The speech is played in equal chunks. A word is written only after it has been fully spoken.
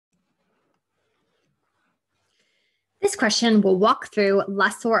this question, we'll walk through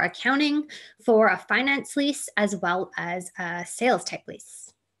lessor accounting for a finance lease as well as a sales type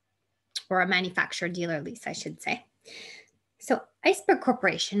lease, or a manufacturer dealer lease, I should say. So Iceberg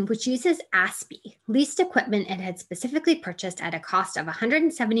Corporation, which uses ASPE, leased equipment it had specifically purchased at a cost of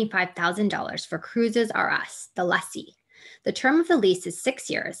 $175,000 for Cruises R Us, the lessee. The term of the lease is 6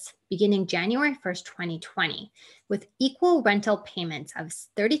 years, beginning January 1st, 2020, with equal rental payments of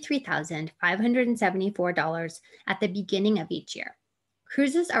 $33,574 at the beginning of each year.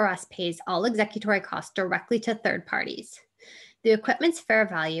 Cruises R Us pays all executory costs directly to third parties. The equipment's fair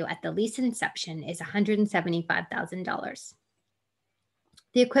value at the lease inception is $175,000.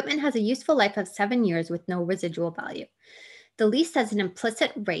 The equipment has a useful life of 7 years with no residual value. The lease has an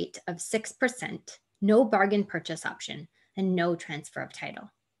implicit rate of 6%, no bargain purchase option, and no transfer of title.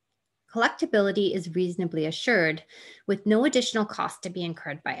 Collectability is reasonably assured with no additional cost to be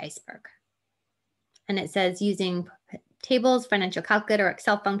incurred by Iceberg. And it says using tables, financial calculator,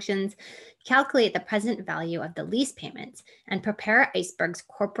 Excel functions, calculate the present value of the lease payments and prepare Iceberg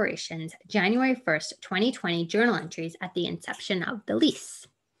Corporation's January 1st, 2020 journal entries at the inception of the lease.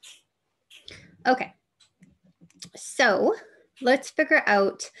 Okay, so let's figure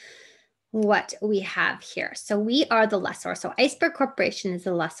out what we have here. So we are the lessor. So Iceberg Corporation is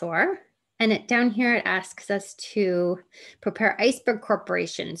the lessor. And down here, it asks us to prepare Iceberg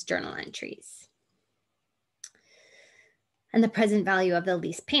Corporation's journal entries and the present value of the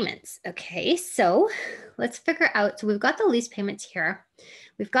lease payments. Okay, so let's figure out, so we've got the lease payments here.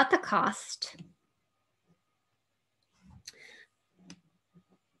 We've got the cost.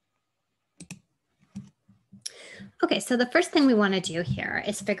 Okay, so the first thing we want to do here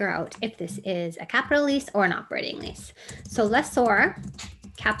is figure out if this is a capital lease or an operating lease. So lessor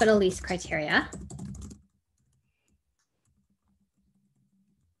capital lease criteria.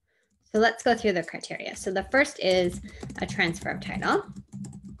 So let's go through the criteria. So the first is a transfer of title.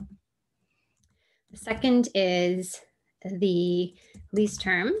 The second is the lease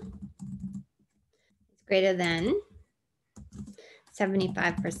term is greater than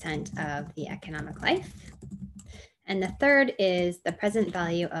 75% of the economic life. And the third is the present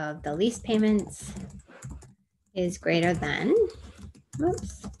value of the lease payments is greater than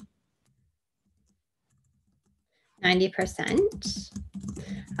 90%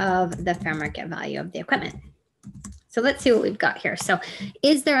 of the fair market value of the equipment. So let's see what we've got here. So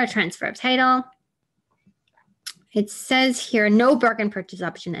is there a transfer of title? It says here, no bargain purchase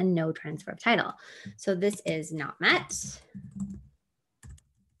option and no transfer of title. So this is not met.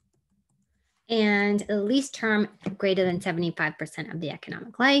 And the lease term greater than 75% of the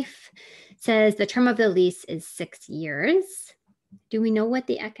economic life. It says the term of the lease is 6 years. Do we know what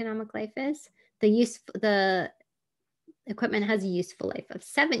the economic life is? The equipment has a useful life of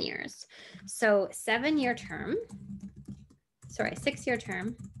 7 years. So 7-year term, sorry, 6-year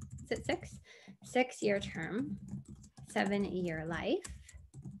term, is it 6? 6-year term, 7-year life.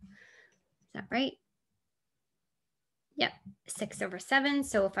 Is that right? Yep, 6 over 7.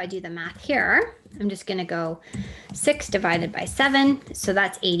 So if I do the math here, I'm just going to go 6 divided by 7. So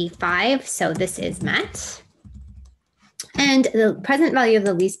that's 85. So this is met. And the present value of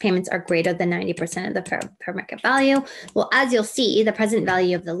the lease payments are greater than 90% of the fair market value. Well, as you'll see, the present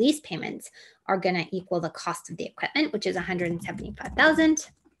value of the lease payments are going to equal the cost of the equipment, which is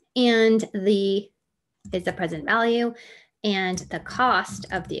 $175,000, and is the present value, and the cost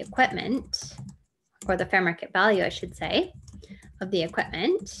of the equipment, or the fair market value, I should say, of the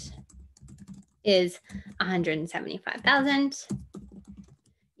equipment is $175,000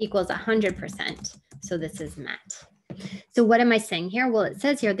 equals 100%. So this is met. So what am I saying here? Well, it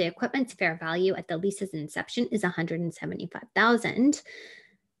says here the equipment's fair value at the lease's inception is $175,000.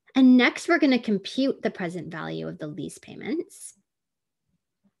 And next we're going to compute the present value of the lease payments.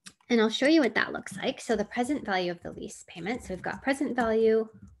 And I'll show you what that looks like. So the present value of the lease payments, so we've got present value,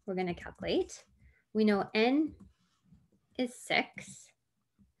 we're going to calculate. We know N is 6,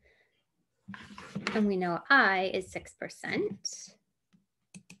 and we know I is 6%.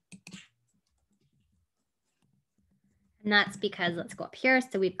 And that's because, let's go up here.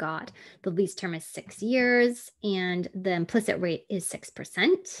 So we've got the lease term is 6 years and the implicit rate is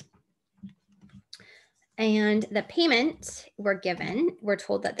 6%. And the payment we're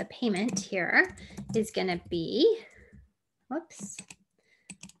told that the payment here is going to be, whoops,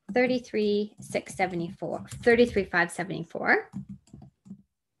 $33,574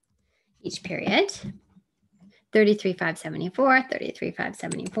 each period.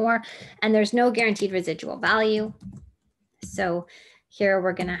 $33,574, and there's no guaranteed residual value. So here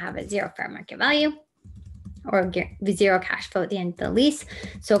we're going to have a 0 fair market value. or zero cash flow at the end of the lease.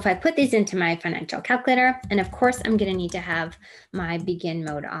 So if I put these into my financial calculator, and of course I'm going to need to have my begin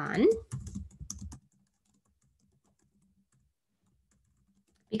mode on,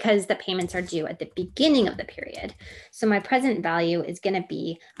 because the payments are due at the beginning of the period. So my present value is going to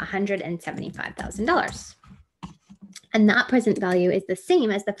be $175,000. And that present value is the same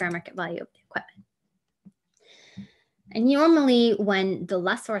as the fair market value of the equipment. And normally when the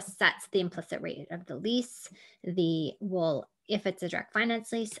lessor sets the implicit rate of the lease, if it's a direct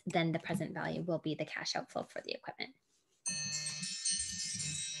finance lease, then the present value will be the cash outflow for the equipment.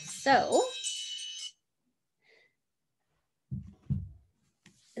 So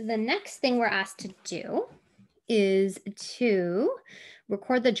the next thing we're asked to do is to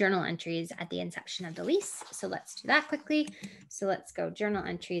record the journal entries at the inception of the lease. So let's do that quickly. So let's go journal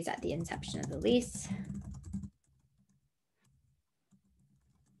entries at the inception of the lease.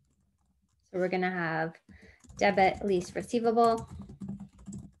 So we're going to have debit lease receivable.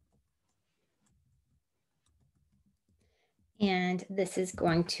 And this is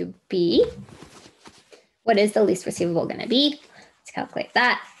going to be, what is the lease receivable going to be? Let's calculate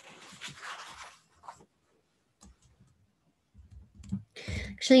that.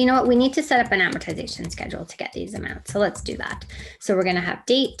 Actually, you know what? We need to set up an amortization schedule to get these amounts. So let's do that. So we're going to have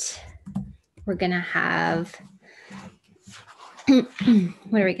date. We're going to have, what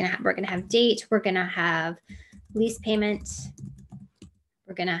are we going to have? We're going to have date. We're going to have lease payment.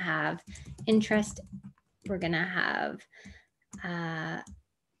 We're going to have interest. We're going to have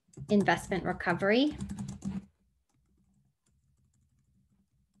investment recovery.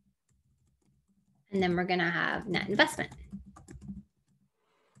 And then we're going to have net investment.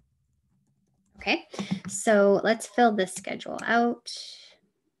 Okay, so let's fill this schedule out.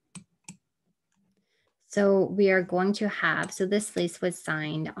 So we are going to have, so this lease was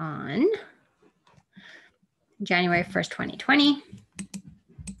signed on January 1st, 2020.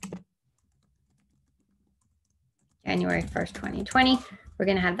 January 1st, 2020. We're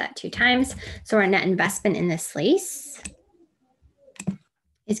going to have that 2 times. So our net investment in this lease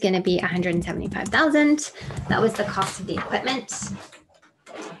is going to be $175,000. That was the cost of the equipment.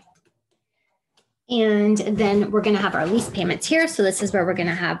 And then we're going to have our lease payments here. So this is where we're going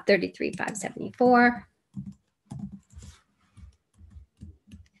to have $33,574.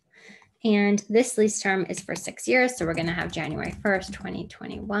 And this lease term is for 6 years. So we're going to have January 1st,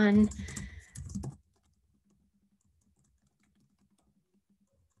 2021.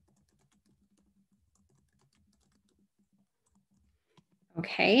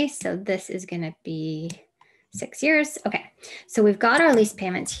 Okay, so this is going to be 6 years. Okay, so we've got our lease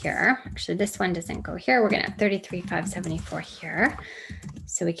payments here. Actually, this one doesn't go here. We're going to have $33,574 here.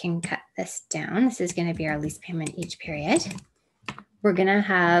 So we can cut this down. This is going to be our lease payment each period. We're going to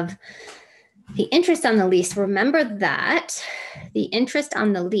have the interest on the lease. Remember that the interest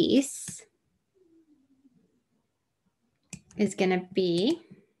on the lease is going to be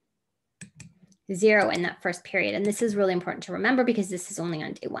 0 in that first period. And this is really important to remember because this is only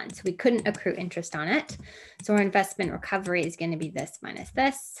on day 1. So we couldn't accrue interest on it. So our investment recovery is going to be this minus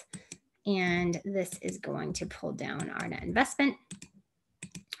this. And this is going to pull down our net investment.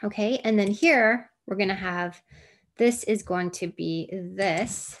 Okay, and then here we're going to have, this is going to be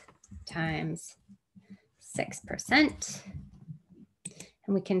this times 6%.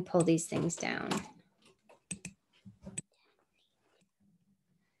 And we can pull these things down.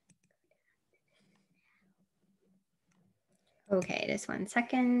 Okay, just 1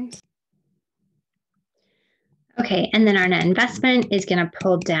 second. Okay, and then our net investment is going to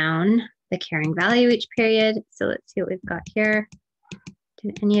pull down the carrying value each period. So let's see what we've got here.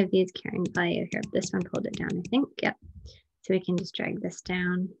 Did any of these carrying value here? This one pulled it down, I think. Yep. So we can just drag this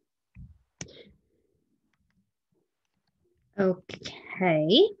down.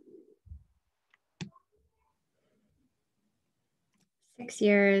 Okay. 6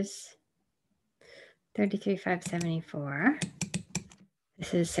 years, 33,574.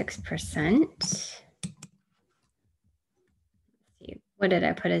 This is 6%. What did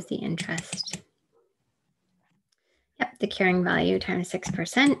I put as the interest? Yep, the carrying value times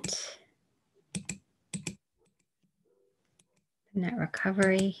 6%. Net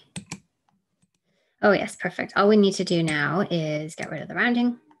recovery. Oh yes, perfect. All we need to do now is get rid of the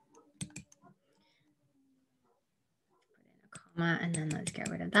rounding. And then let's get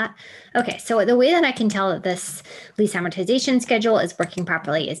rid of that. Okay, so the way that I can tell that this lease amortization schedule is working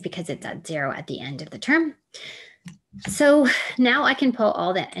properly is because it's at 0 at the end of the term. So now I can pull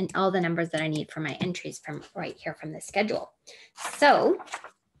all the numbers that I need for my entries from right here from the schedule. So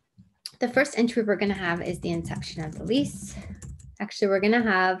the first entry we're going to have is the inception of the lease. Actually, we're going to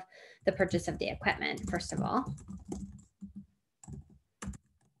have the purchase of the equipment, first of all.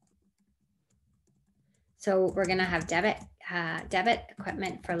 So we're going to have debit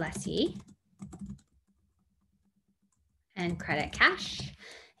equipment for lessee and credit cash.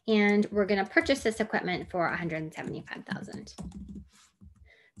 And we're going to purchase this equipment for $175,000.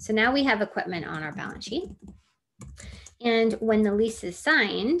 So now we have equipment on our balance sheet. And when the lease is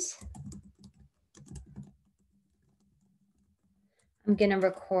signed, I'm going to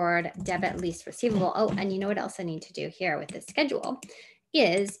record debit lease receivable. Oh, and you know what else I need to do here with this schedule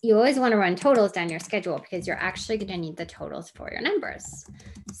is you always want to run totals down your schedule because you're actually going to need the totals for your numbers.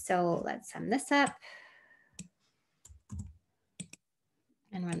 So let's sum this up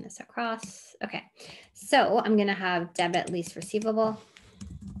and run this across. Okay, so I'm going to have debit lease receivable.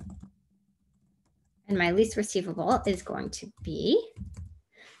 And my lease receivable is going to be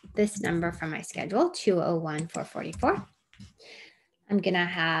this number from my schedule, 201,444. I'm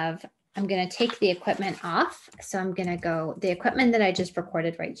going to take the equipment off. So I'm going to go the equipment that I just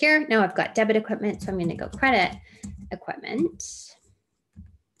recorded right here. Now I've got debit equipment. So I'm going to go credit equipment.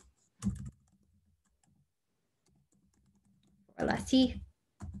 For lessee.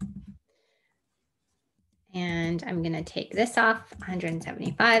 And I'm going to take this off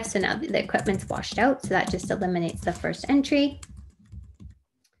 175. So now the equipment's washed out. So that just eliminates the first entry.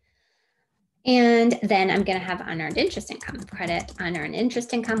 And then I'm going to have unearned interest income, credit unearned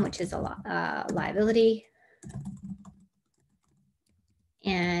interest income, which is a liability.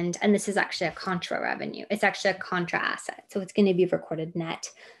 And this is actually a contra revenue. It's actually a contra asset. So it's going to be recorded net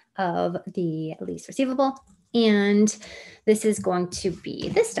of the lease receivable. And this is going to be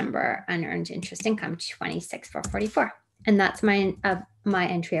this number, unearned interest income, 26,444. And that's my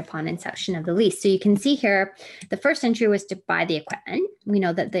entry upon inception of the lease. So you can see here, the first entry was to buy the equipment. We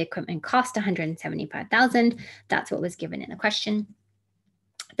know that the equipment cost $175,000. That's what was given in the question.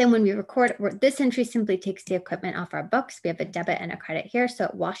 Then when we record, this entry simply takes the equipment off our books. We have a debit and a credit here, so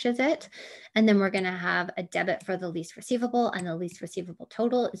it washes it. And then we're going to have a debit for the lease receivable, and the lease receivable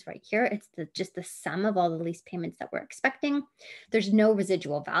total is right here. It's just the sum of all the lease payments that we're expecting. There's no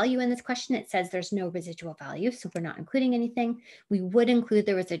residual value in this question. It says there's no residual value, so we're not including anything. We would include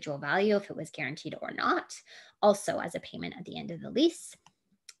the residual value if it was guaranteed or not, also as a payment at the end of the lease.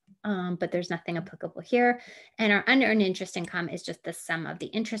 But there's nothing applicable here. And our unearned interest income is just the sum of the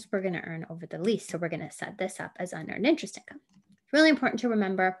interest we're going to earn over the lease. So we're going to set this up as unearned interest income. It's really important to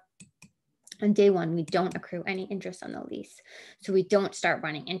remember on day one, we don't accrue any interest on the lease. So we don't start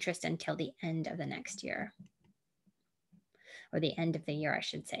running interest until the end of the next year. Or the end of the year, I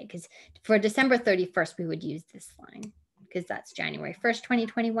should say. Because for December 31st, we would use this line because that's January 1st,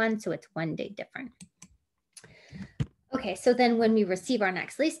 2021. So it's one day different. Okay, so then when we receive our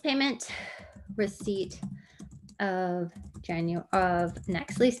next lease payment, receipt of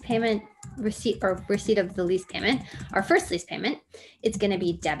next lease payment, receipt of the lease payment, our first lease payment, it's going to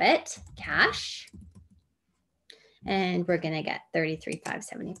be debit cash, and we're going to get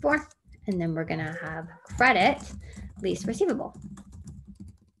 33,574, and then we're going to have credit lease receivable,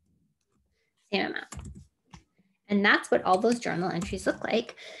 same amount. And that's what all those journal entries look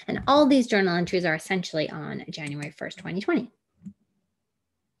like. And all these journal entries are essentially on January 1st, 2020.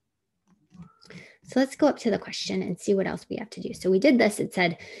 So let's go up to the question and see what else we have to do. So we did this. It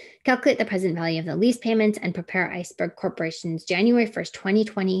said, calculate the present value of the lease payments and prepare Iceberg Corporation's January 1st,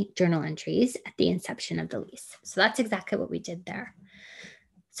 2020 journal entries at the inception of the lease. So that's exactly what we did there.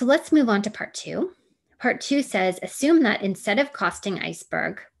 So let's move on to part two. Part two says, assume that instead of costing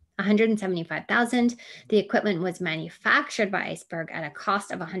Iceberg $175,000, the equipment was manufactured by Iceberg at a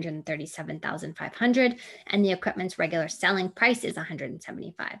cost of $137,500, and the equipment's regular selling price is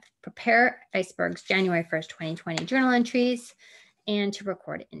 $175,000. Prepare Iceberg's January 1st, 2020 journal entries and to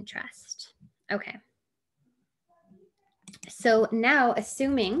record interest. Okay. So now,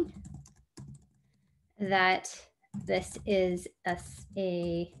 assuming that this is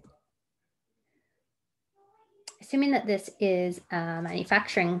a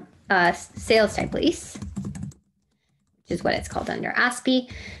manufacturing sales type lease, which is what it's called under ASPE.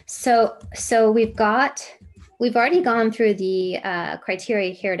 So we've already gone through the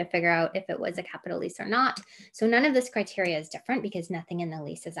criteria here to figure out if it was a capital lease or not. So none of this criteria is different because nothing in the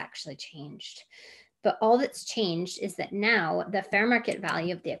lease has actually changed. But all that's changed is that now the fair market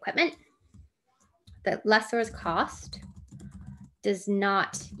value of the equipment, the lessor's cost, does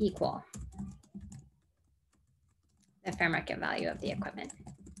not equal the fair market value of the equipment.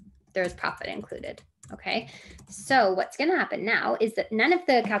 There's profit included. Okay, so what's going to happen now is that none of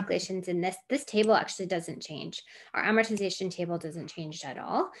the calculations in this table actually doesn't change. Our amortization table doesn't change at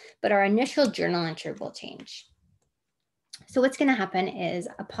all, but our initial journal entry will change. So what's going to happen is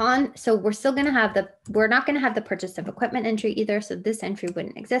so we're still going to have we're not going to have the purchase of equipment entry either. So this entry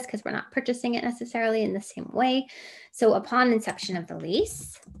wouldn't exist because we're not purchasing it necessarily in the same way. So upon inception of the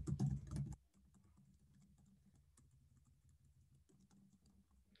lease,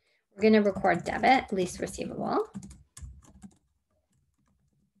 we're going to record debit, lease receivable.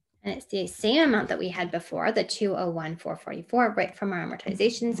 And it's the same amount that we had before, the 201,444, right from our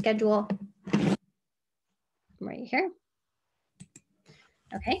amortization schedule, right here.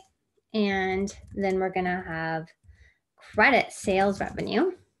 Okay, and then we're gonna have credit sales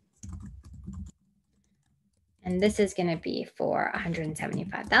revenue. And this is gonna be for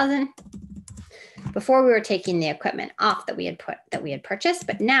 175,000. Before we were taking the equipment off that we had purchased,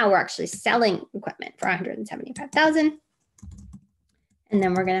 but now we're actually selling equipment for 175,000. And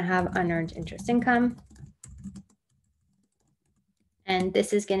then we're gonna have unearned interest income. And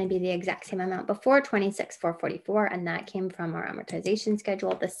this is going to be the exact same amount before, 26,444, and that came from our amortization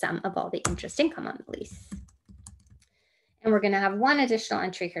schedule, the sum of all the interest income on the lease. And we're going to have one additional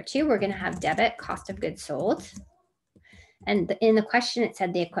entry here too. We're going to have debit, cost of goods sold. And in the question, it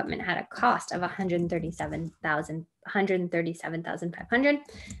said the equipment had a cost of 137,500.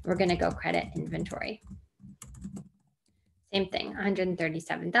 We're going to go credit inventory. Same thing,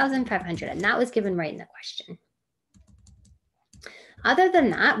 137,500, and that was given right in the question. Other than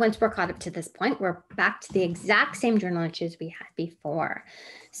that, once we're caught up to this point, we're back to the exact same journal entries we had before.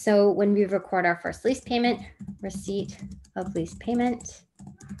 So when we record our first lease payment, receipt of lease payment,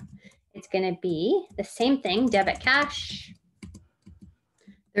 it's going to be the same thing, debit cash,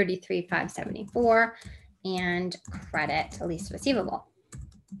 33,574, and credit lease receivable.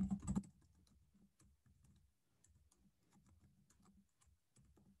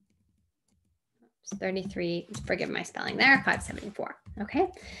 33, forgive my spelling there, 574, okay?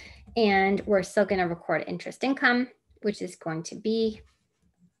 And we're still gonna record interest income, which is going to be,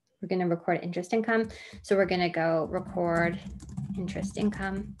 we're gonna record interest income. So we're gonna go record interest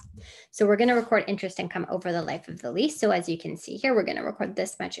income. So we're gonna record interest income over the life of the lease. So as you can see here, we're gonna record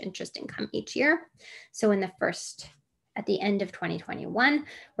this much interest income each year. So at the end of 2021,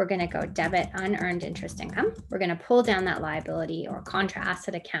 we're gonna go debit unearned interest income. We're gonna pull down that liability or contra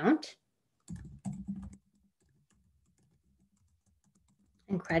asset account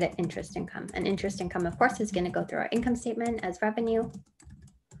and credit interest income. And interest income, of course, is going to go through our income statement as revenue.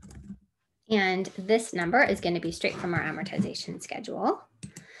 And this number is going to be straight from our amortization schedule,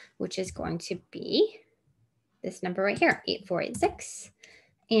 which is going to be this number right here, 8486,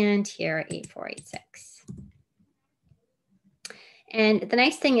 and here 8486. And the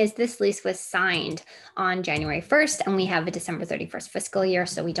nice thing is this lease was signed on January 1st, and we have a December 31st fiscal year,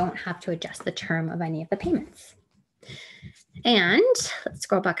 so we don't have to adjust the term of any of the payments. And let's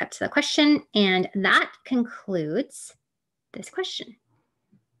scroll back up to the question, and that concludes this question.